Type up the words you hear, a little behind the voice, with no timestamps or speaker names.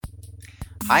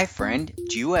Hi, friend.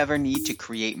 Do you ever need to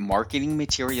create marketing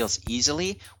materials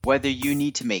easily? Whether you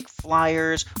need to make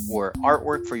flyers or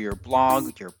artwork for your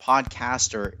blog, your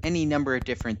podcast, or any number of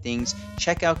different things,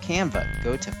 check out Canva.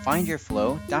 Go to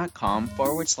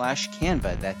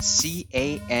findyourflow.com/Canva. That's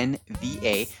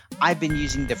CANVA. I've been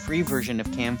using the free version of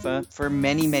Canva for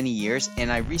many, many years,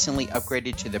 and I recently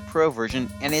upgraded to the pro version,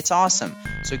 and it's awesome.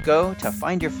 So go to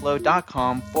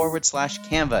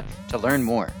findyourflow.com/Canva to learn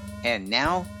more. And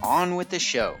now, on with the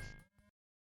show.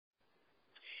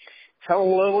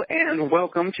 Hello and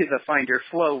welcome to the Find Your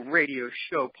Flow radio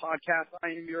show podcast. I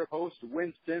am your host,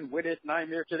 Winston Widdes, and I'm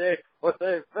here today with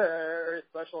a very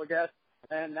special guest,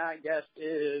 and that guest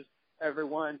is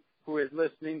everyone who is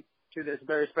listening to this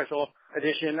very special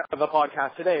edition of the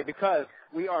podcast today, because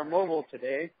we are mobile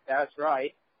today. That's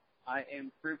right. I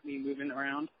am currently moving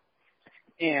around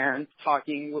and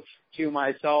talking to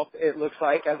myself, it looks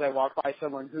like, as I walk by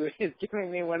someone who is giving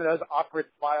me one of those awkward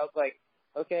smiles like,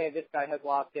 okay, this guy has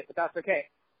lost it, but that's okay,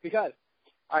 because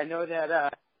I know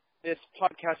that this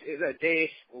podcast is a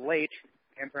day late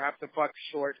and perhaps a buck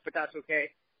short, but that's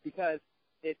okay, because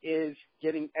it is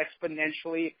getting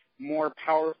exponentially more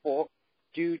powerful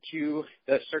due to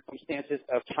the circumstances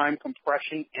of time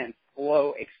compression and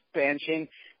flow expansion,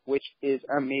 which is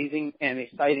amazing and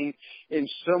exciting in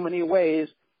so many ways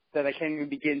that I can't even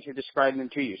begin to describe them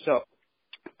to you. So,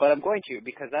 but I'm going to,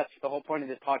 because that's the whole point of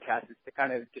this podcast, is to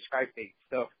kind of describe things.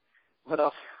 So what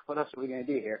else are we going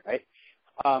to do here, right?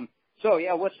 So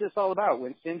yeah, what's this all about,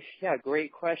 Winston? Yeah,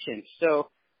 great question. So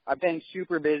I've been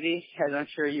super busy, as I'm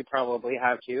sure you probably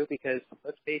have too, because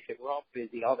let's face it, we're all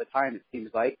busy all the time, it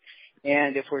seems like.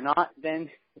 And if we're not, then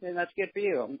that's good for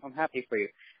you. I'm happy for you.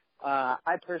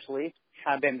 I personally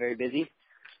have been very busy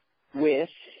with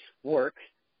work.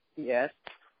 Yes,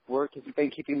 work has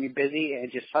been keeping me busy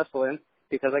and just hustling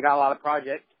because I got a lot of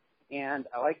projects, and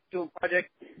I like doing projects.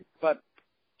 But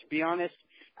to be honest,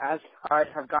 as I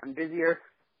have gotten busier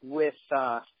with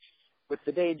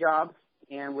the day job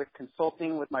and with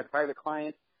consulting with my private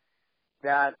clients,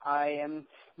 that I am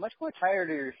much more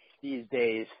tireder these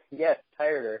days. Yes,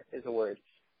 tireder is a word.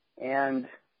 And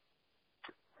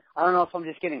I don't know if I'm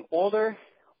just getting older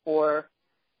or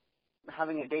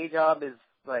having a day job is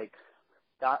like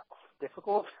that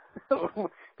difficult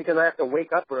because I have to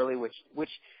wake up early, which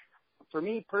for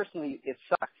me personally, it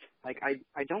sucks. Like I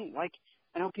don't like,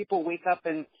 I know people wake up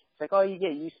and it's like, oh, you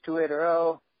get used to it, or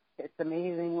oh, it's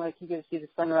amazing, like you get to see the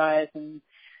sunrise and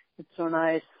it's so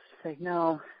nice. It's like,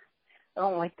 no, I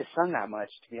don't like the sun that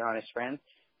much, to be honest, friend.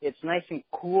 It's nice and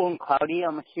cool and cloudy.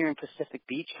 I'm here in Pacific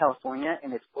Beach, California,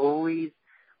 and it's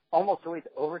almost always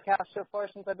overcast so far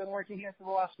since I've been working here for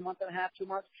the last month and a half, 2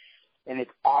 months, and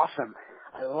it's awesome.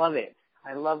 I love it.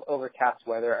 I love overcast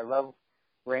weather. I love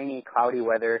rainy, cloudy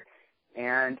weather,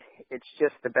 and it's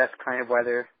just the best kind of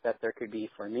weather that there could be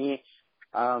for me.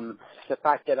 The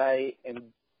fact that I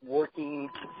am working,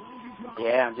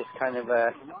 I'm just kind of,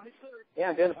 I'm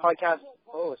doing the podcast.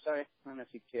 Oh, sorry. I don't know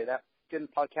if you can hear that. Doing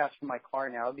the podcast from my car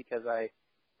now because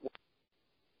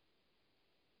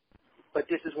but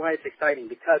this is why it's exciting,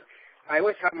 because I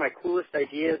always have my coolest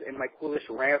ideas and my coolest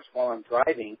rants while I'm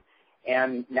driving.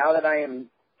 And now that I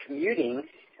am commuting,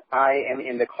 I am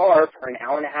in the car for an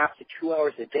hour and a half to 2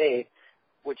 hours a day,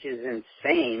 which is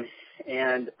insane.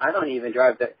 And I don't even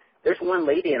drive that. There's one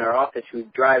lady in our office who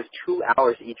drives 2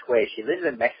 hours each way. She lives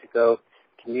in Mexico,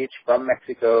 commutes from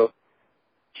Mexico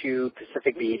to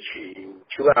Pacific Beach,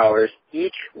 2 hours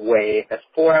each way. That's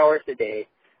 4 hours a day.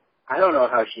 I don't know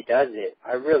how she does it.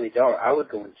 I really don't. I would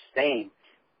go insane.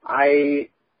 To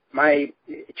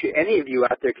any of you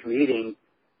out there commuting,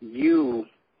 you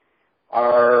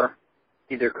are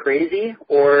either crazy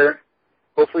or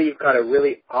hopefully you've got a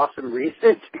really awesome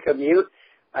reason to commute.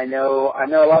 I know a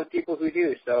lot of people who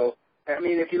do. So, I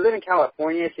mean, if you live in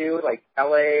California too, like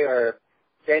LA or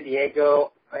San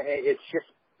Diego,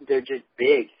 they're just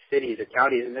big cities or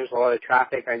counties, and there's a lot of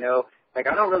traffic. I know, like,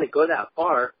 I don't really go that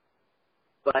far,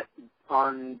 but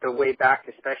on the way back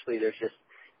especially, there's just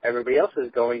everybody else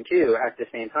is going too at the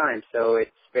same time, so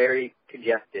it's very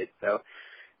congested. So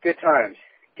good times.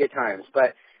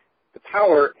 But the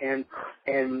power and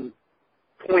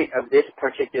point of this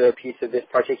particular piece of this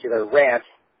particular rant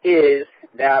is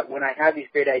that when I have these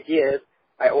great ideas,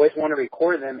 I always want to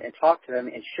record them and talk to them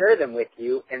and share them with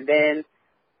you, and then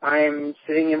I'm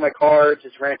sitting in my car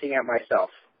just ranting at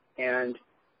myself. And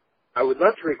I would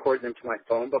love to record them to my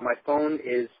phone, but my phone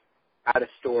is out of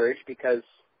storage because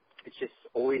it just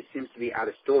always seems to be out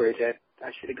of storage.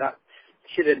 I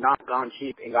should have not gone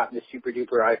cheap and gotten the super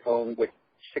duper iPhone with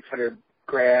 600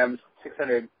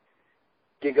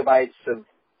 gigabytes of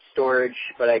storage,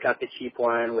 but I got the cheap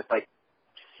one with like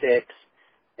 6.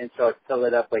 And so I fill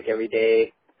it up like every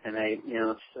day, and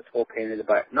it's a whole pain in the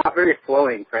butt. Not very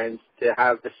flowing, friends, to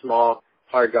have the small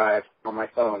hard drive on my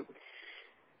phone.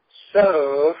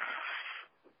 So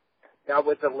that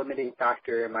was a limiting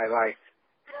factor in my life.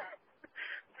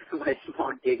 My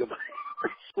small gigabyte, my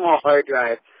small hard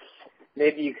drive.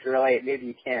 Maybe you can relate, maybe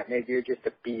you can't. Maybe you're just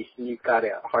a beast and you've got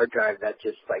a hard drive that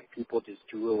just like people just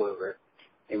drool over.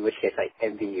 In which case I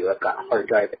envy you. I've got a hard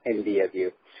drive envy of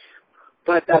you.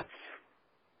 But that's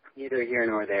neither here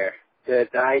nor there. The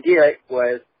idea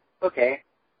was, okay,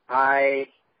 I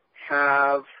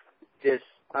have this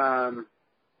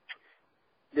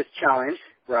this challenge,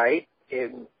 right?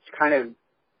 It's kind of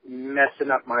messing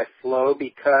up my flow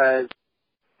because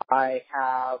I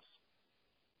have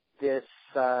this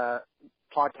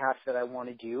podcast that I want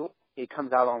to do. It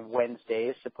comes out on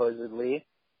Wednesdays, supposedly.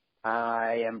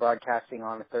 I am broadcasting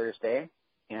on a Thursday,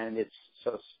 and it's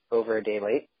over a day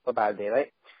late, about a day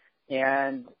late.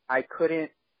 And I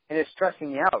couldn't, and it's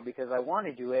stressing me out because I want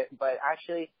to do it, but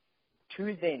actually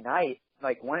Tuesday night,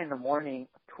 like 1 a.m.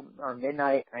 or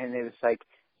midnight, and it was like,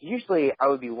 usually I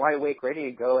would be wide awake, ready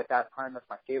to go at that time. That's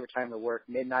my favorite time to work,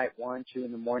 midnight, 1, 2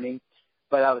 in the morning.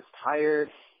 But I was tired,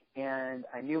 and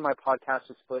I knew my podcast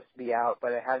was supposed to be out,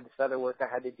 but I had this other work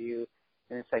I had to do.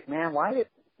 And it's like, man,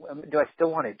 do I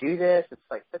still want to do this? It's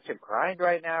like such a grind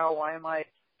right now. Why am I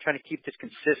trying to keep this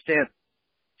consistent?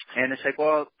 And it's like,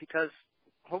 well, because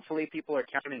hopefully people are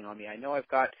counting on me. I know I've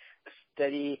got a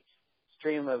steady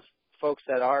stream of folks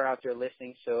that are out there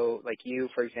listening. So like you,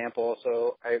 for example,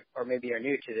 or maybe you're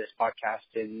new to this podcast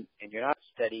and you're not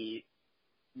steady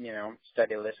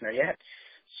listener yet.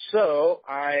 So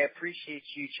I appreciate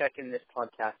you checking this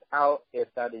podcast out if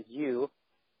that is you,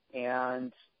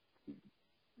 and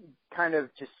kind of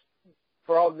just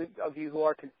for all of you who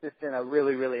are consistent, I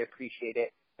really, really appreciate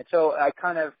it. And so I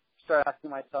kind of started asking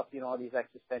myself, all these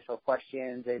existential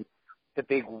questions and the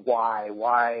big why.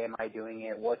 Why am I doing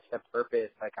it? What's the purpose?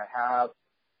 Like I have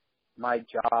my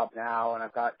job now and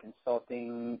I've got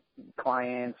consulting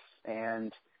clients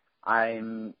and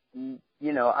I'm,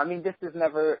 this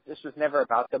was never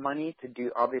about the money to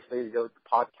do, obviously the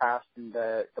podcast and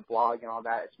the blog and all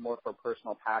that. It's more for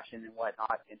personal passion and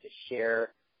whatnot and to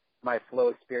share my flow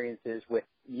experiences with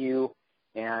you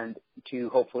and to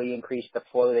hopefully increase the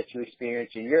flow that you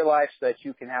experience in your life so that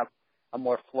you can have a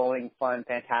more flowing, fun,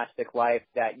 fantastic life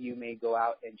that you may go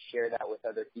out and share that with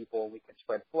other people. We can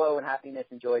spread flow and happiness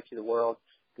and joy to the world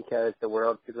because the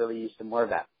world could really use some more of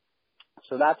that.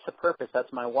 So that's the purpose.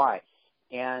 That's my why.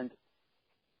 And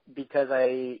because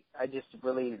I just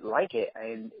really like it,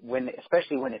 and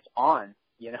especially when it's on,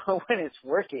 when it's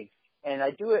working. And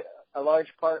I do it a large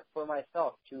part for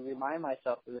myself to remind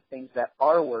myself of the things that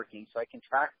are working so I can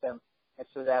track them and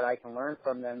so that I can learn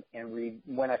from them. And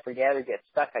when I forget or get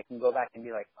stuck, I can go back and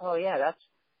be like, oh, yeah,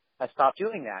 I stopped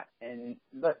doing that. And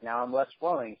look, now I'm less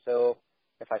flowing. So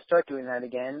if I start doing that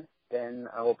again, then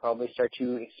I will probably start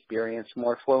to experience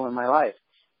more flow in my life.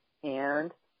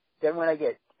 And then when I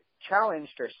get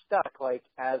challenged or stuck, like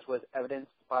as was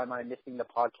evidenced by my missing the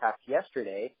podcast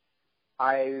yesterday,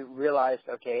 I realized,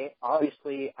 okay,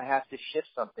 obviously I have to shift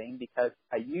something because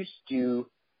I used to,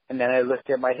 and then I looked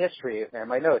at my history and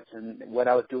my notes and what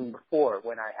I was doing before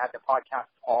when I had the podcast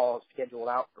all scheduled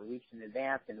out for weeks in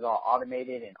advance and it was all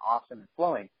automated and awesome and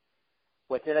flowing.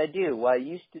 What did I do? Well, I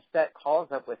used to set calls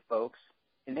up with folks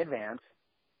in advance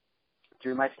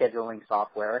through my scheduling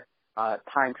software,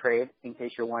 Time Trade, in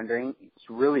case you're wondering. It's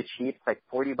really cheap. It's like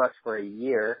 $40 for a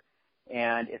year.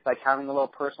 And it's like having a little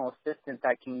personal assistant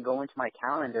that can go into my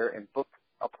calendar and book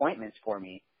appointments for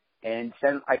me. And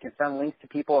I can send links to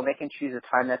people and they can choose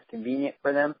a time that's convenient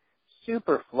for them.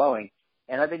 Super flowing.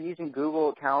 And I've been using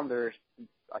Google Calendars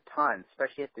a ton,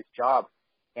 especially at this job.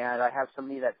 And I have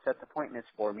somebody that sets appointments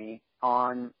for me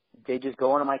they just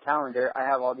go into my calendar. I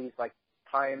have all these like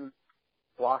time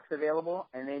blocks available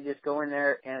and they just go in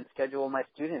there and schedule my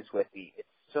students with me. It's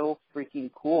so freaking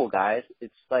cool, guys.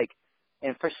 It's like,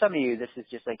 and for some of you, this is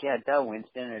just like, yeah, duh,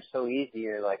 Winston, it's so easy.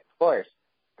 You're like, of course.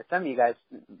 For some of you guys,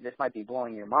 this might be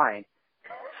blowing your mind.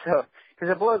 So, because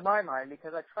it blows my mind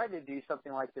because I tried to do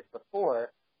something like this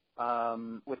before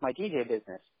with my DJ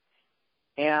business.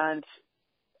 And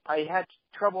I had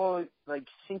trouble, like,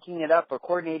 syncing it up or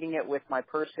coordinating it with my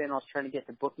person. I was trying to get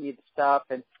to book me the stuff.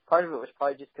 And part of it was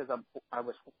probably just because I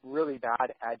was really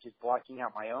bad at just blocking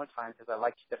out my own time because I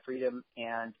liked the freedom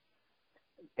and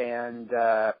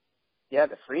the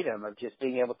freedom of just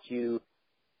being able to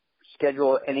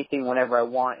schedule anything whenever I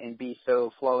want and be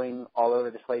so flowing all over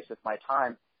the place with my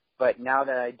time. But now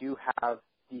that I do have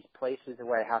these places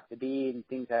where I have to be and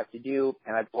things I have to do,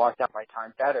 and I've blocked out my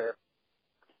time better,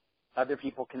 other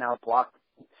people can now block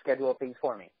schedule things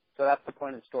for me. So that's the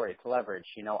point of the story, to leverage.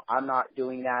 I'm not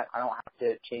doing that. I don't have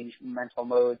to change mental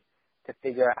modes to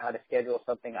figure out how to schedule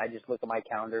something. I just look at my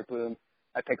calendar, boom,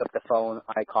 I pick up the phone,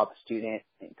 I call the student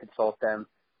and consult them,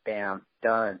 bam,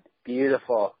 done,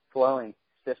 beautiful, flowing,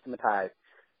 systematized.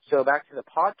 So back to the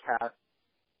podcast.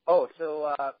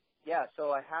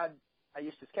 So I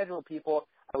used to schedule people.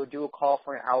 I would do a call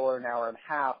for an hour and a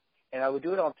half, and I would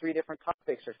do it on 3 different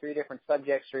topics or 3 different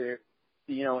subjects or,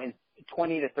 in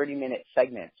 20 to 30-minute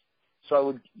segments. So I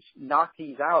would knock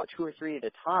these out 2 or 3 at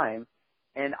a time,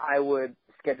 and I would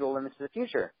schedule them into the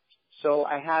future. So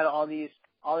I had all this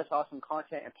awesome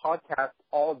content and podcasts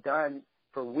all done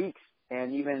for weeks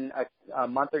and even a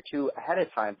month or 2 ahead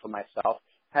of time for myself.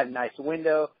 Had a nice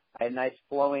window. I had nice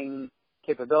flowing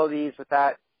capabilities with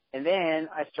that. And then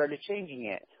I started changing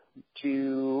it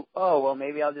to,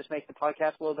 maybe I'll just make the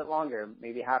podcast a little bit longer,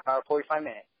 maybe a half hour, 45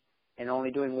 minutes, and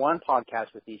only doing 1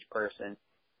 podcast with each person.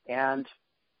 And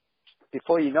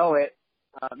before you know it,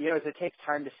 it takes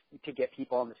time to get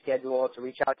people on the schedule, to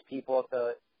reach out to people,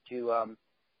 to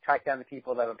track down the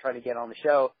people that I'm trying to get on the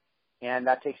show. And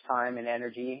that takes time and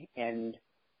energy, and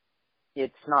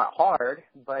it's not hard,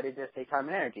 but it does take time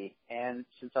and energy. And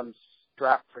since I'm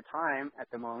strapped for time at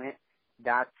the moment,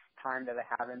 that's time that I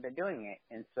haven't been doing it.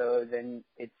 And so then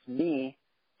it's me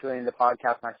doing the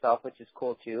podcast myself, which is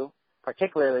cool too,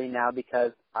 particularly now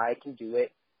because I can do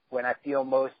it when I feel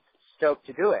most stoked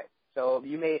to do it. So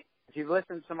if you've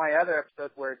listened to my other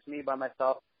episodes where it's me by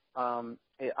myself,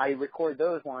 I record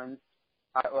those ones,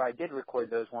 or I did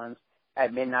record those ones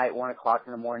at midnight, 1 o'clock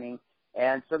in the morning.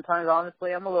 And sometimes,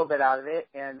 honestly, I'm a little bit out of it,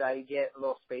 and I get a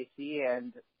little spacey,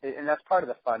 and that's part of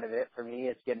the fun of it for me,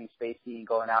 is getting spacey and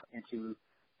going out into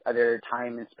other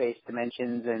time and space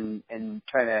dimensions and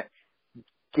trying to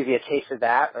give you a taste of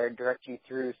that or direct you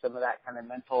through some of that kind of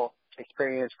mental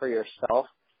experience for yourself.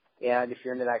 And if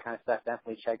you're into that kind of stuff,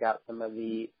 definitely check out some of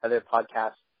the other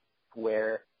podcasts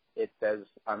where it says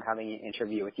I'm having an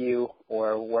interview with you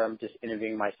or where I'm just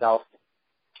interviewing myself.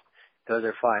 Those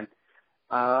are fun.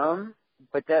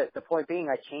 But the point being,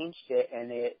 I changed it,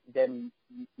 and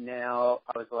now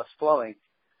I was less flowing.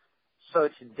 So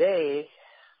today,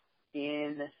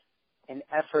 in an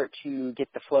effort to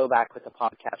get the flow back with the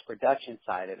podcast production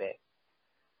side of it,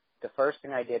 the first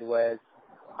thing I did was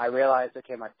I realized,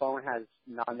 okay, my phone has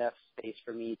not enough space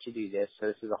for me to do this, so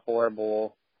this is a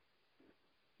horrible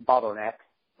bottleneck,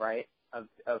 right, of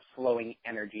flowing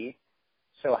energy.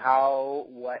 So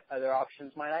what other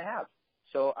options might I have?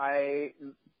 So I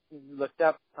looked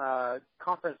up a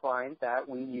conference line that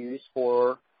we use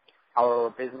for our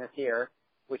business here,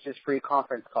 which is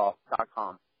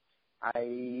freeconferencecall.com.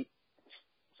 I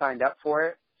signed up for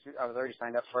it. I was already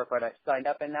signed up for it, but I signed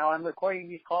up, and now I'm recording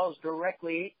these calls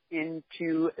directly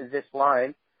into this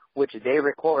line, which they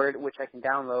record, which I can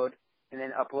download and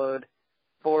then upload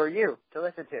for you to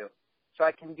listen to. So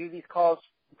I can do these calls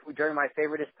during my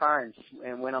favoriteest times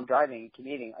and when I'm driving and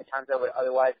commuting. At times I would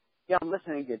otherwise, I'm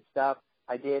listening to good stuff.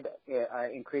 I did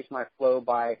increase my flow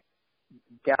by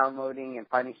downloading and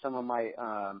finding some of my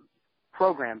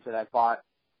programs that I bought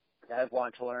that I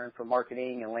want to learn for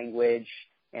marketing and language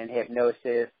and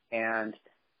hypnosis and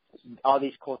all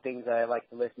these cool things that I like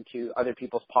to listen to, other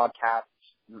people's podcasts,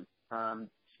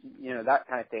 that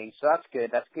kind of thing. So that's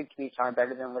good. That's good commute time,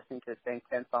 better than listening to the same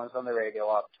 10 songs on the radio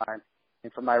all the time.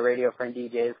 And for my radio friend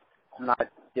DJs, I'm not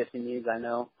dissing you. I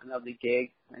know the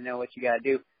gig. I know what you got to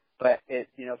do. But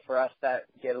for us that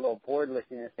get a little bored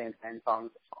listening to the same 10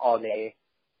 songs all day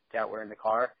that we're in the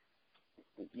car,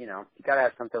 you got to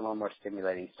have something a little more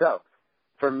stimulating. So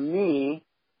for me,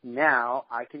 now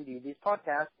I can do these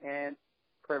podcasts and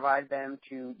provide them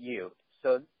to you.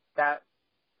 So that,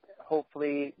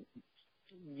 hopefully,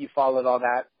 you followed all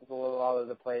that. It's a little all over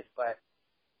the place, but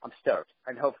I'm stoked.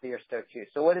 And hopefully you're stoked too.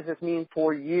 So what does this mean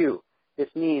for you? This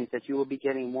means that you will be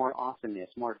getting more awesomeness,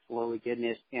 more flowy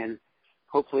goodness, and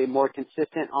hopefully more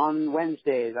consistent on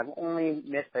Wednesdays. I've only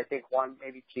missed, I think, 1,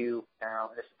 maybe 2. Now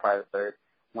this is probably the 3rd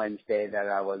Wednesday that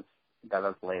I was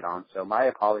late on. So my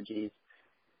apologies.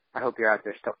 I hope you're out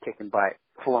there still kicking butt,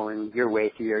 flowing your way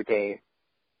through your day.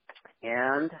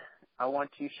 And I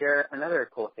want to share another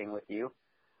cool thing with you.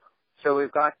 So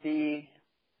we've got the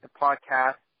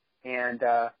podcast, and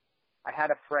I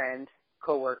had a friend,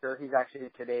 coworker, who's actually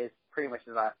today's pretty much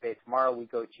his last day. Tomorrow we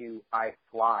go to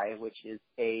iFly, which is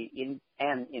an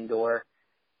indoor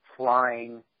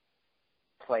flying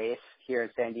place here in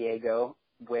San Diego,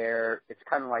 where it's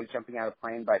kind of like jumping out of a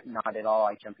plane, but not at all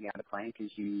like jumping out of a plane,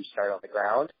 because you start on the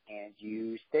ground and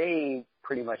you stay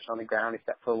pretty much on the ground,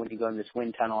 except for when you go in this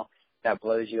wind tunnel that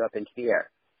blows you up into the air.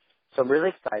 So I'm really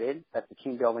excited. That's a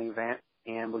team building event,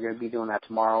 and we're going to be doing that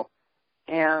tomorrow.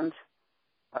 And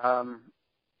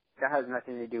that has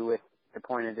nothing to do with the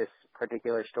point of this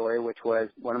particular story, which was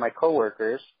one of my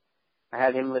coworkers. I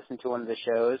had him listen to one of the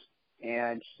shows,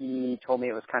 and he told me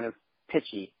it was kind of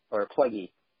pitchy or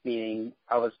pluggy, meaning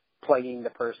I was plugging the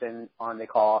person on the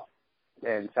call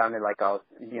and sounded like I was,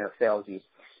 salesy.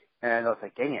 And I was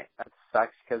like, dang it, that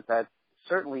sucks, because that's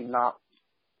certainly not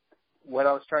what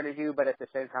I was trying to do, but at the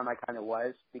same time I kind of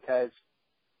was, because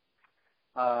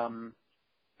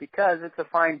it's a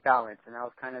fine balance, and that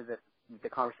was kind of the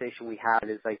conversation we had,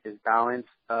 is like this balance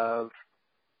of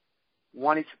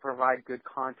wanting to provide good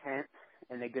content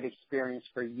and a good experience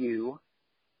for you,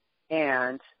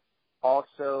 and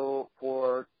also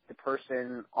for the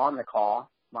person on the call,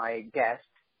 my guest,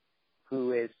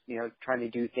 who is, trying to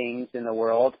do things in the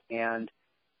world. And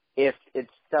if it's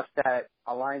stuff that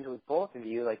aligns with both of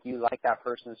you, like you like that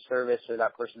person's service or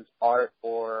that person's art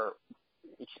or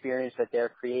experience that they're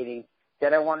creating,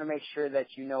 then I want to make sure that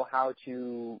you know how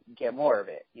to get more of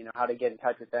it, how to get in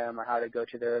touch with them or how to go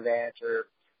to their events or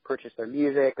purchase their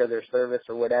music or their service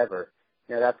or whatever.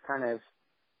 That's kind of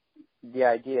the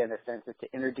idea, in a sense, is to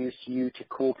introduce you to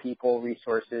cool people,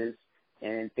 resources,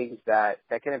 and things that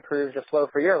can improve the flow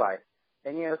for your life.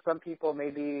 And, some people,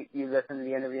 maybe you listen to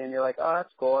the interview and you're like, oh,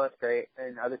 that's cool, that's great.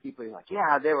 And other people, you're like,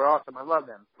 yeah, they were awesome, I love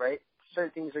them, right?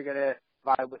 Certain things are going to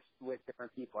vibe with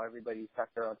different people. Everybody's got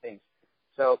their own things.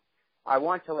 So I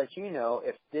want to let you know,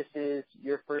 if this is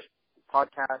your first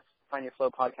podcast, Find Your Flow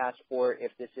podcast, or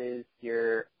if this is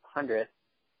your 100th,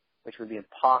 which would be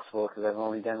impossible because I've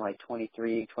only done like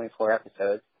 23, 24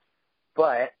 episodes.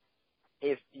 But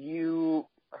if you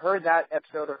heard that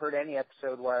episode or heard any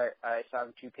episode where I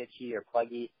sound too pitchy or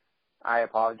pluggy, I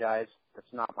apologize.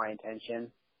 That's not my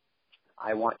intention.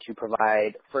 I want to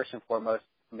provide, first and foremost,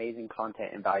 amazing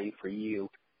content and value for you,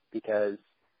 because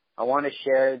I want to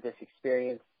share this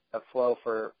experience of flow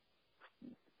for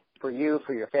you,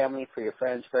 for your family, for your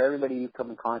friends, for everybody you come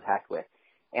in contact with.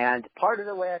 And part of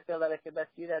the way I feel that I can best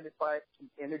do that is by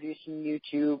introducing you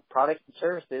to products and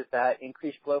services that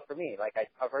increase flow for me. Like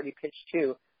I've already pitched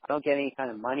two. I don't get any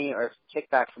kind of money or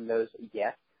kickback from those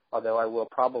yet, although I will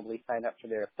probably sign up for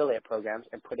their affiliate programs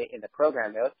and put it in the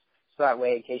program notes. So that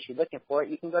way, in case you're looking for it,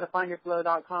 you can go to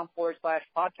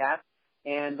findyourflow.com/podcast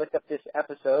and look up this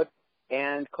episode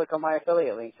and click on my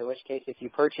affiliate links, in which case, if you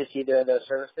purchase either of those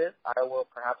services, I will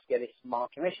perhaps get a small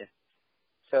commission.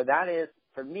 So that is,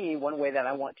 for me, one way that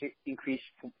I want to increase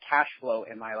cash flow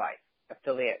in my life,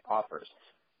 affiliate offers.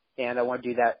 And I want to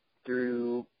do that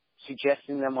through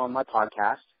suggesting them on my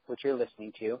podcast, which you're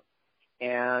listening to,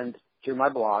 and through my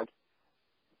blog.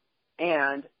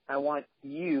 And I want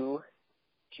you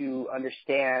to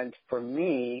understand, for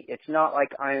me, it's not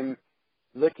like I'm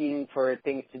looking for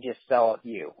things to just sell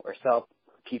you or sell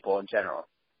people in general.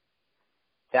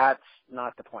 That's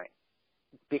not the point.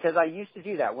 Because I used to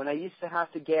do that. When I used to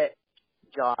have to get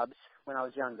jobs when I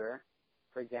was younger,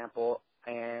 for example,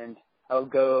 and I would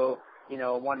go,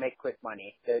 want to make quick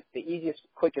money. The easiest,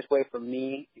 quickest way for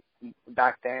me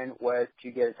back then was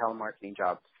to get a telemarketing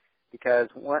job. Because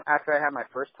after I had my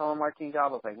first telemarketing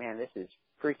job, I was like, man, this is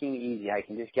freaking easy. I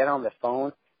can just get on the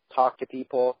phone, talk to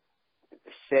people,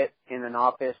 sit in an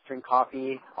office, drink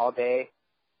coffee all day,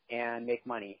 and make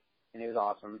money. And it was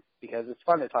awesome because it's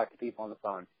fun to talk to people on the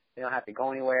phone. You don't have to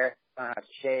go anywhere. I don't have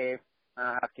to shave. I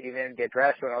don't have to even get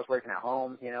dressed when I was working at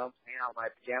home, hanging out in my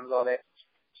pajamas all day.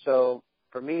 So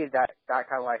for me, that kind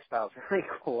of lifestyle is really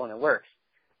cool, and it works.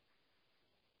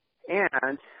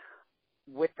 And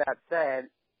with that said,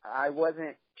 I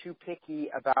wasn't too picky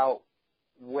about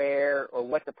where or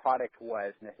what the product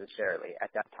was necessarily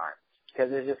at that time,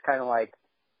 because it's just kind of like,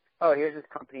 oh, here's this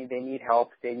company, they need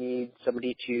help, they need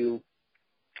somebody to,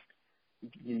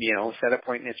 set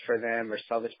appointments for them or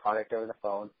sell this product over the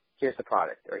phone. Here's the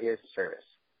product, or here's the service.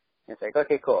 And it's like,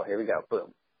 okay, cool, here we go,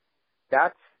 boom.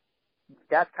 That's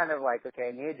kind of like, okay,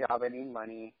 I need a job, I need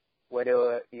money.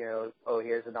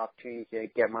 Here's an opportunity to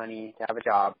get money, to have a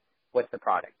job. What's the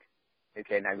product?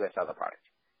 Okay, now go sell the product.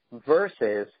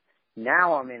 Versus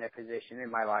now I'm in a position in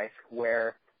my life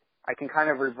where I can kind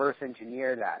of reverse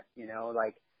engineer that,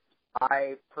 like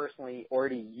I personally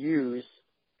already use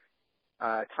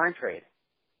Time Trade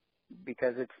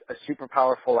because it's a super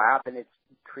powerful app and it's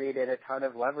created a ton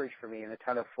of leverage for me and a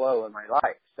ton of flow in my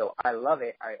life. So I love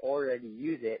it. I already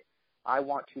use it. I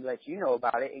want to let you know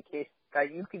about it in case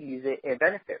that you can use it and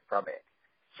benefit from it.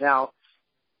 Now,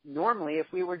 normally,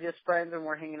 if we were just friends and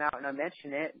we're hanging out and I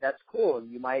mention it, that's cool.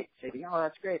 You might say, oh,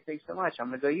 that's great. Thanks so much. I'm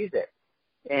going to go use it.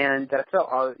 And that's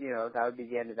all, that would be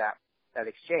the end of that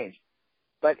exchange.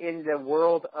 But in the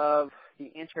world of the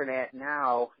internet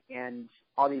now and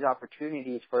all these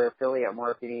opportunities for affiliate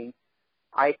marketing,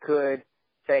 I could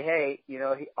say, hey,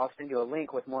 I'll send you a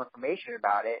link with more information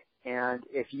about it. And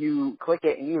if you click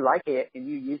it and you like it and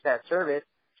you use that service,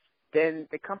 then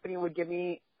the company would give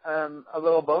me a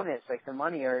little bonus, like some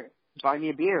money, or buy me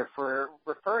a beer for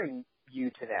referring you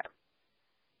to them.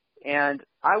 And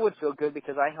I would feel good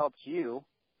because I helped you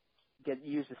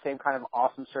use the same kind of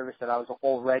awesome service that I was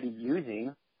already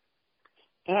using.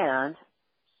 And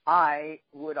I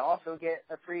would also get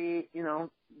a free,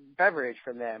 beverage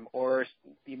from them, or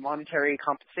the monetary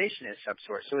compensation of some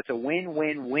sort. So it's a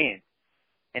win-win-win.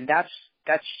 And that's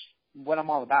what I'm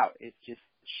all about. It's just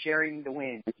sharing the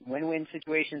wins. Win-win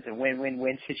situations and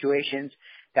win-win-win situations.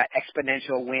 That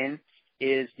exponential win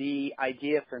is the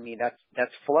idea for me.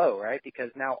 That's flow, right?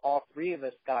 Because now all three of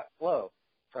us got flow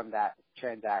from that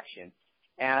transaction.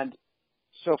 And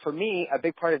so for me, a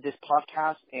big part of this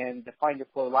podcast and the Find Your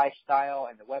Flow lifestyle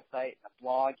and the website, the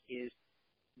blog, is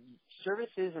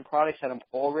services and products that I'm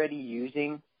already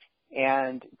using,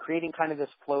 and creating kind of this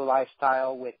flow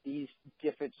lifestyle with these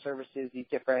different services, these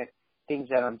different things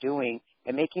that I'm doing,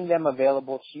 and making them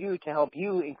available to you to help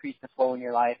you increase the flow in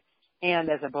your life. And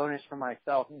as a bonus for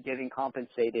myself, getting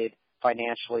compensated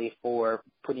financially for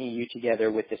putting you together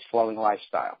with this flowing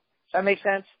lifestyle. Does that make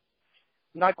sense?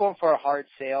 I'm not going for a hard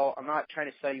sale. I'm not trying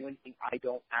to sell you anything I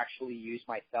don't actually use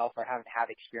myself or haven't had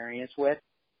experience with.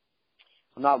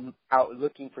 I'm not out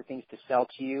looking for things to sell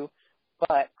to you,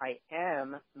 but I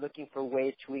am looking for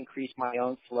ways to increase my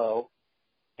own flow.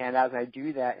 And as I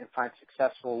do that and find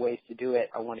successful ways to do it,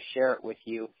 I want to share it with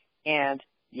you. And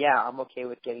yeah, I'm okay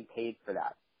with getting paid for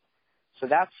that. So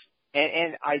that's,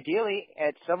 and ideally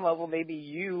at some level, maybe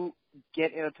you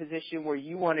get in a position where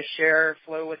you want to share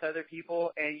flow with other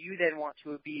people, and you then want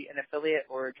to be an affiliate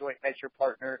or a joint venture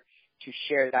partner to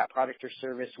share that product or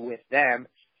service with them.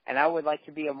 And I would like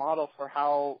to be a model for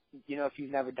how, if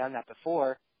you've never done that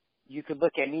before, you could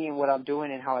look at me and what I'm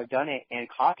doing and how I've done it and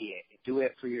copy it. Do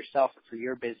it for yourself and for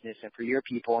your business and for your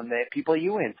people and the people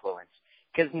you influence.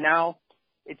 Because now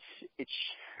it's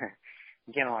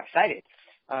I'm getting all excited.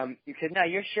 Because now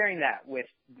you're sharing that with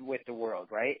the world,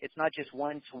 right? It's not just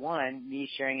one-to-one, me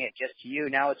sharing it just to you.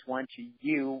 Now it's one to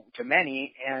you, to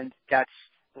many, and that's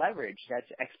leverage. That's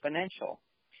exponential.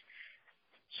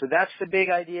 So that's the big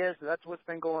idea. So that's what's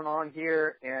been going on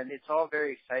here, and it's all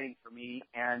very exciting for me.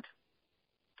 And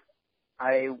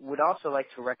I would also like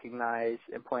to recognize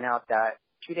and point out that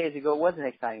 2 days ago wasn't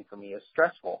exciting for me. It was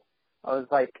stressful. I was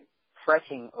like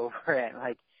fretting over it,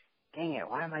 like, dang it,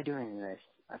 why am I doing this?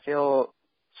 I feel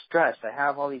stressed. I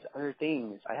have all these other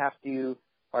things I have to,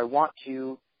 or I want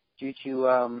to, due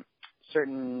to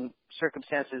certain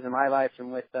circumstances in my life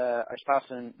and with our spouse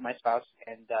and my spouse,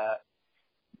 and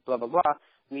blah blah blah.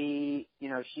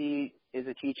 She is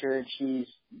a teacher, and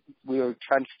we were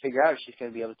trying to figure out if she's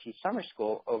going to be able to teach summer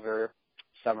school over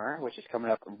summer, which is coming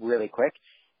up really quick,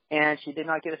 and she did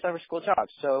not get a summer school job.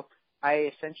 So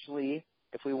I essentially,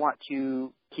 if we want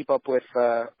to keep up with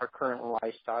our current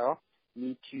lifestyle,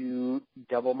 need to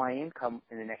double my income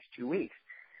in the next 2 weeks,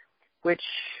 which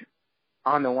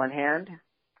on the one hand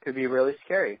could be really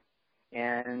scary.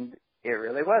 And it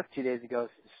really was 2 days ago,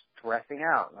 stressing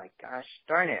out, like, gosh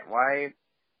darn it,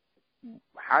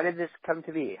 how did this come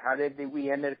to be? How did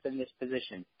we end up in this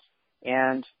position?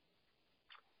 And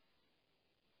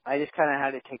I just kind of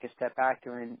had to take a step back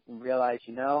and realize,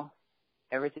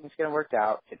 everything's going to work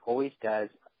out. It always does.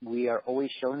 We are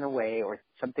always shown the way, or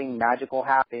something magical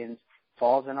happens,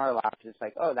 falls in our laps. It's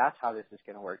like, oh, that's how this is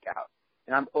going to work out.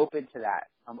 And I'm open to that.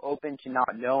 I'm open to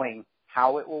not knowing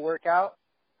how it will work out,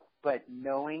 but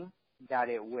knowing that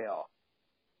it will.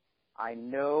 I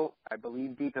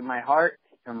believe deep in my heart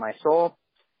and my soul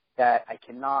that I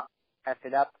cannot F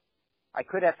it up. I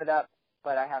could F it up,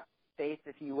 but I have faith,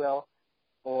 if you will,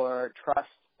 or trust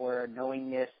or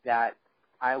knowingness that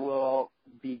I will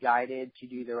be guided to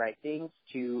do the right things,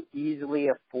 to easily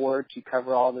afford to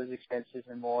cover all those expenses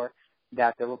and more,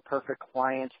 that the perfect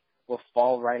client will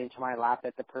fall right into my lap,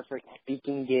 that the perfect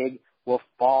speaking gig will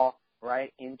fall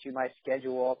right into my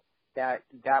schedule, that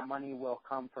money will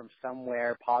come from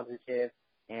somewhere positive,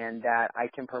 and that I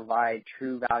can provide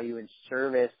true value and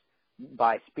service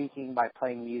by speaking, by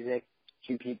playing music,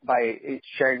 by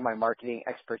sharing my marketing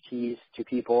expertise to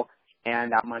people,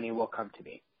 and that money will come to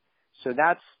me. So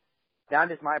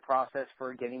that is my process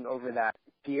for getting over that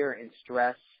fear and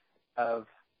stress of,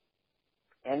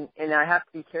 and I have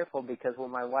to be careful, because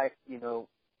when my wife,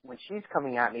 when she's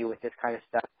coming at me with this kind of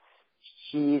stuff,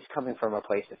 she's coming from a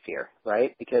place of fear,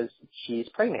 right? Because she's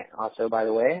pregnant. Also, by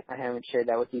the way, I haven't shared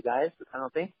that with you guys, I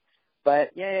don't think.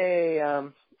 But yay!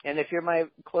 And if you're my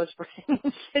close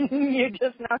friends and you're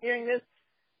just now hearing this,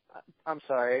 I'm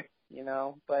sorry,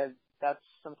 but that's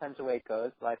sometimes the way it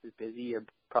goes. Life is busy. You're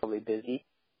probably busy.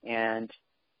 And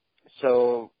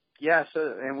so,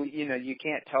 and you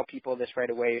can't tell people this right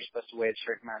away. You're supposed to wait a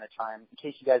certain amount of time. In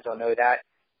case you guys don't know that,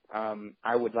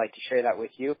 I would like to share that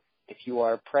with you. If you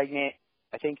are pregnant,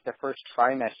 I think the first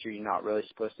trimester you're not really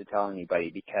supposed to tell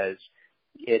anybody because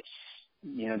it's,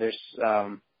 there's,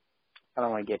 I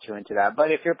don't want to get too into that.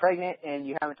 But if you're pregnant and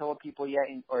you haven't told people yet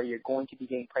or you're going to be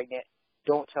getting pregnant,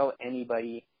 don't tell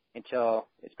anybody until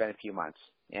it's been a few months.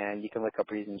 And you can look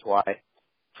up reasons why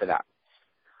for that.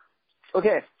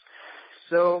 Okay,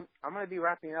 so I'm going to be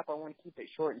wrapping up. I want to keep it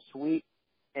short and sweet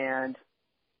and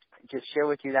just share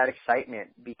with you that excitement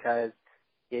because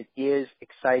it is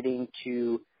exciting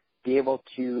to be able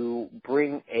to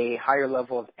bring a higher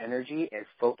level of energy and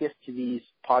focus to these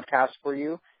podcasts for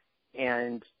you.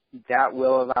 And that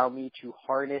will allow me to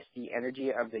harness the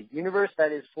energy of the universe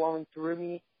that is flowing through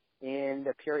me in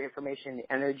the pure information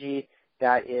energy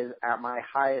that is at my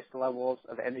highest levels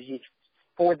of energy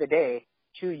for the day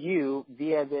to you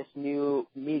via this new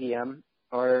medium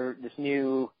or this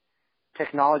new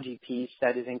technology piece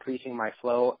that is increasing my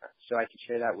flow so I can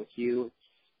share that with you.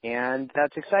 And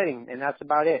that's exciting, and that's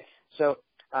about it. So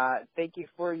thank you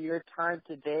for your time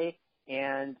today,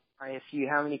 and if you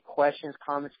have any questions,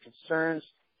 comments, concerns,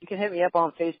 you can hit me up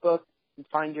on Facebook and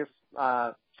find your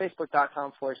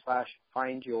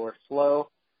facebook.com/findyourflow.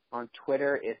 On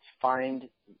Twitter, it's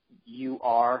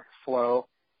findyourflow.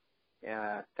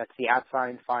 That's the @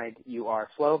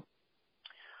 findyourflow.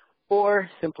 Or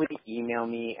simply email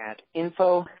me at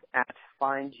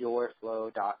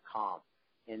info@findyourflow.com.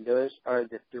 And those are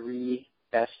the 3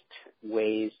 best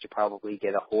ways to probably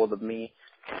get a hold of me.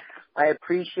 I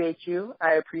appreciate you.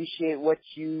 I appreciate what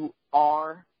you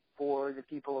are for the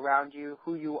people around you,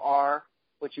 who you are,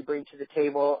 what you bring to the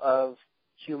table of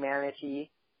humanity,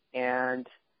 and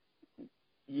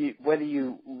whether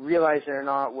you realize it or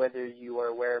not, whether you are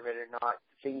aware of it or not,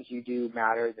 the things you do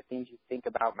matter, the things you think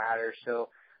about matter. So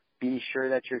be sure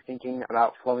that you're thinking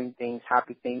about flowing things,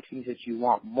 happy things, things that you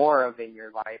want more of in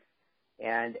your life.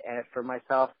 And for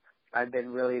myself, I've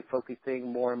been really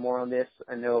focusing more and more on this.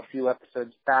 I know a few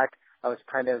episodes back, I was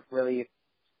kind of really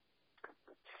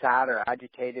sad or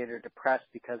agitated or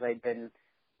depressed because I'd been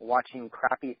watching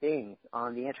crappy things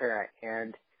on the internet.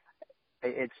 And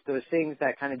it's those things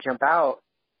that kind of jump out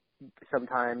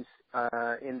sometimes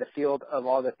in the field of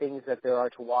all the things that there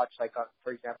are to watch, like,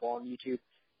 for example, on YouTube.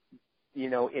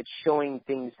 It's showing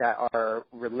things that are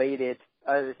related,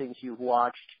 other things you've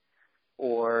watched,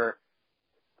 or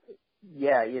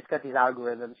it's got these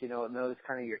algorithms, it knows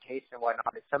kind of your taste and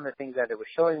whatnot. And some of the things that it was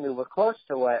showing me were close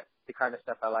to what the kind of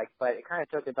stuff I like, but it kind of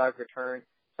took a darker turn.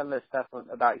 Some of the stuff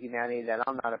about humanity that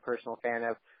I'm not a personal fan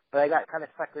of, but I got kind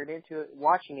of suckered into it,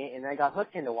 watching it, and I got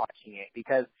hooked into watching it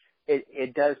because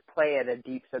it does play at a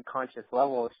deep subconscious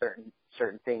level of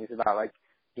certain things about, like,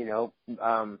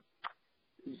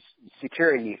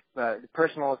 security,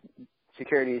 personal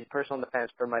security, personal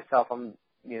defense. For myself, I'm,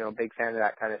 a big fan of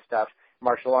that kind of stuff.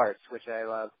 Martial arts, which I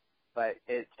love, but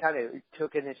it kind of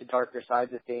took it into darker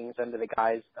sides of things under the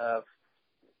guise of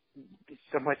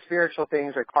somewhat spiritual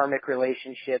things or karmic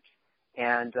relationships.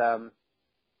 And I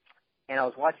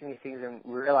was watching these things and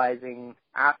realizing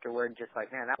afterward, just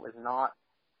like, man, that was not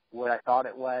what I thought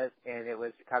it was. And it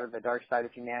was kind of the dark side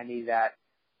of humanity that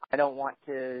I don't want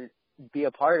to be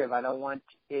a part of. I don't want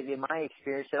it in my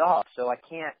experience at all. So I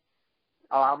can't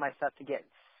allow myself to get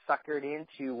suckered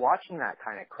into watching that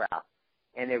kind of crap.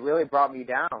 And it really brought me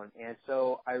down. And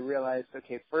so I realized,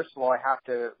 okay, first of all, I have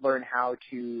to learn how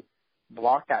to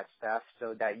block that stuff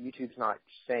so that YouTube's not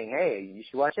saying, hey, you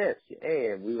should watch this.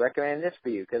 Hey, we recommend this for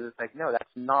you. Because it's like, no,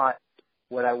 that's not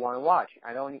what I want to watch.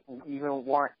 I don't even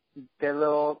want the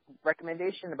little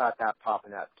recommendation about that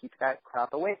popping up. Keep that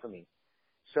crap away from me.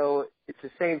 So it's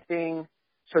the same thing.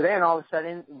 So then all of a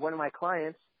sudden, one of my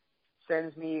clients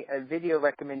sends me a video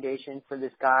recommendation for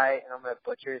this guy, and I'm going to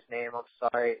butcher his name. I'm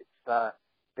sorry. It's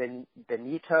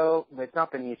Benito. It's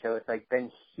not Benito. It's like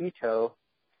Benito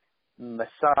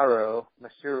Masuro.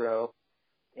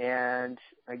 And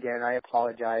again, I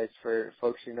apologize for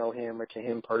folks who know him or to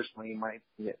him personally.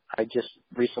 I just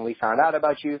recently found out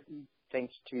about you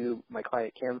thanks to my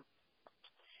client Kim.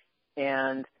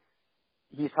 And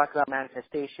he's talking about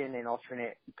manifestation and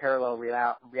alternate parallel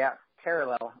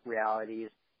realities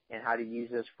and how to use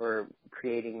this for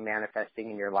creating and manifesting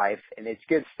in your life. And it's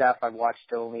good stuff. I've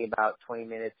watched only about 20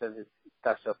 minutes of his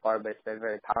stuff so far, but it's been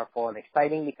very powerful and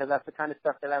exciting because that's the kind of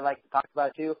stuff that I like to talk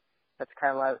about too. That's the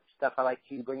kind of stuff I like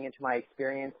to bring into my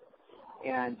experience.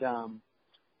 And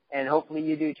hopefully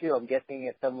you do too. I'm guessing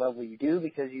at some level you do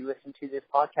because you listen to this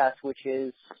podcast, which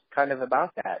is kind of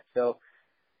about that. So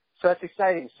So that's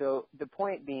exciting. So the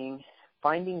point being,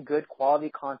 finding good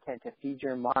quality content to feed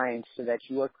your mind so that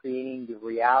you are creating the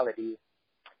reality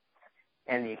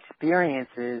and the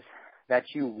experiences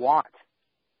that you want,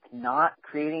 not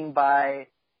creating by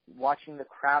watching the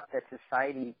crap that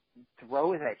society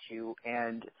throws at you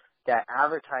and that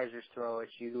advertisers throw at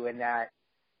you and that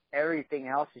everything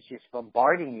else is just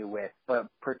bombarding you with, but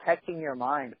protecting your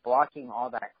mind, blocking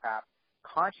all that crap,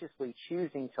 consciously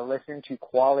choosing to listen to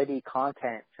quality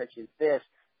content such as this,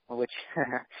 which,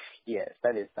 yes,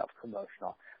 that is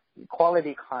self-promotional.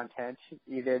 Quality content,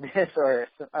 either this or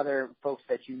some other folks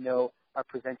that you know are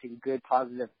presenting good,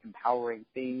 positive, empowering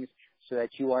things so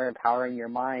that you are empowering your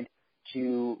mind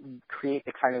to create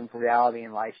the kind of reality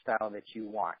and lifestyle that you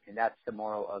want. And that's the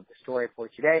moral of the story for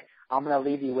today. I'm going to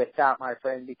leave you with that, my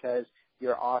friend, because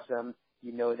you're awesome.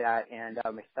 You know that, and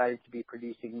I'm excited to be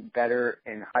producing better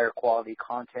and higher quality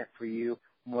content for you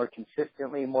more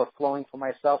consistently, more flowing for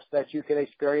myself so that you can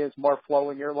experience more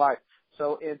flow in your life.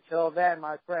 So until then,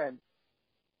 my friend,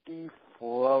 be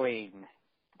flowing.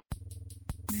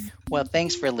 Well,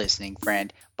 thanks for listening,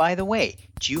 friend. By the way,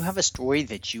 do you have a story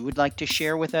that you would like to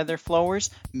share with other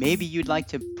flowers? Maybe you'd like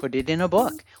to put it in a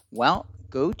book. Well,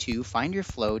 go to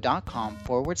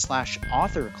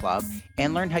findyourflow.com/author club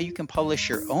and learn how you can publish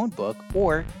your own book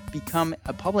or become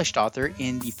a published author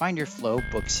in the Find Your Flow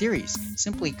book series.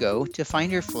 Simply go to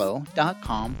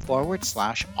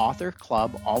findyourflow.com/author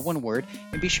club, all one word,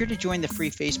 and be sure to join the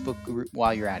free Facebook group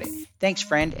while you're at it. Thanks,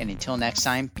 friend, and until next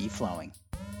time, be flowing.